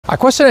A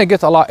question I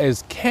get a lot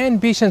is, can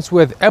patients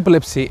with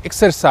epilepsy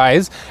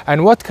exercise,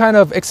 and what kind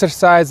of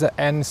exercise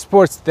and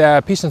sports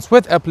the patients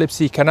with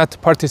epilepsy cannot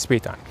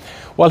participate on?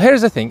 Well,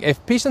 here's the thing.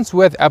 If patients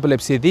with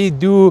epilepsy, they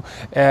do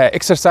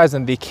exercise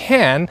and they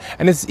can,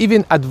 and it's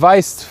even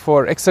advised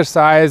for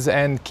exercise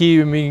and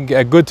keeping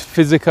a good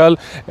physical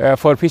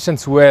for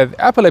patients with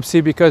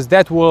epilepsy, because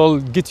that will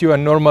get you a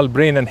normal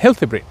brain and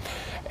healthy brain.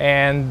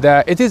 And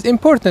it is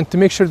important to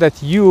make sure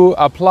that you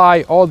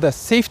apply all the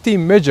safety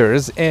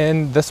measures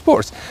in the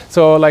sports.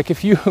 So like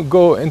if you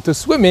go into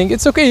swimming,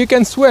 it's okay, you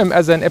can swim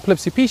as an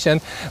epilepsy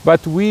patient,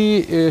 but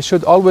we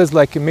should always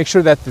like make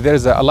sure that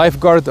there's a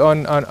lifeguard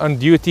on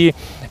duty,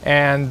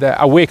 and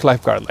awake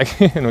lifeguard, like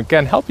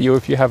can help you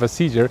if you have a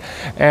seizure,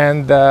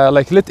 and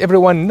like let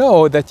everyone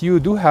know that you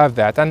do have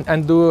that,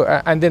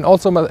 and then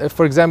also,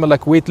 for example,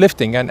 like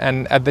weightlifting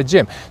and at the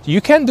gym,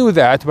 you can do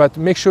that, but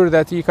make sure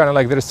that you kind of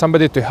like there's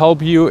somebody to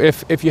help you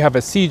if you have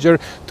a seizure,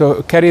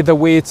 to carry the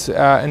weights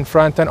in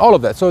front and all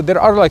of that. So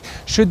there are like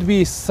should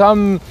be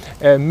some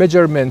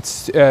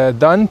measurements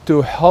done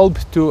to help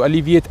to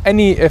alleviate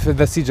any if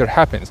the seizure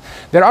happens.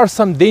 There are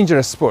some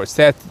dangerous sports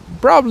that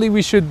probably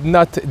we should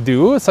not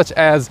do, such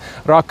as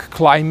rock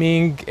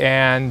climbing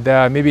and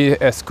maybe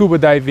scuba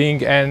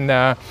diving and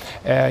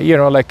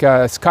like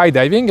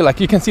skydiving.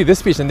 Like you can see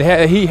this patient,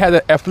 he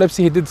had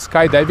epilepsy, he did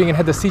skydiving and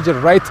had a seizure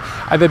right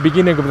at the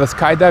beginning of the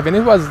skydive, and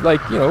it was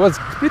like it was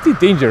pretty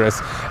dangerous,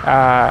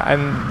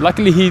 and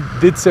luckily he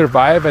did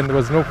survive and there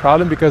was no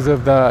problem because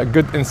of the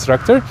good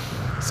instructor.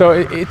 So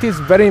it is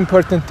very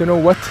important to know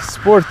what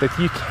sport that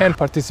you can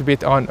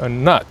participate on or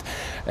not.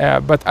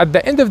 But at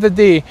the end of the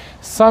day,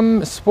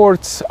 some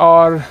sports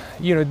are,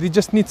 they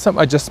just need some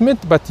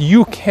adjustment, but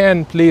you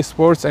can play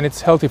sports and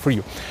it's healthy for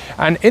you.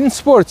 And in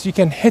sports, you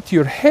can hit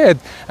your head,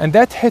 and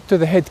that hit to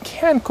the head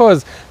can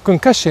cause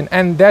concussion,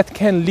 and that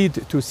can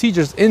lead to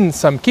seizures in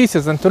some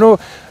cases. And to know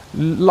a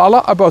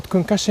lot about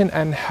concussion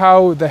and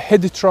how the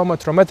head trauma,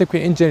 traumatic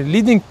brain injury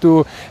leading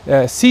to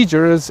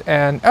seizures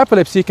and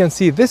epilepsy, you can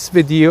see this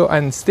video,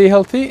 and stay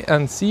healthy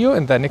and see you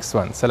in the next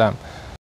one. Salam.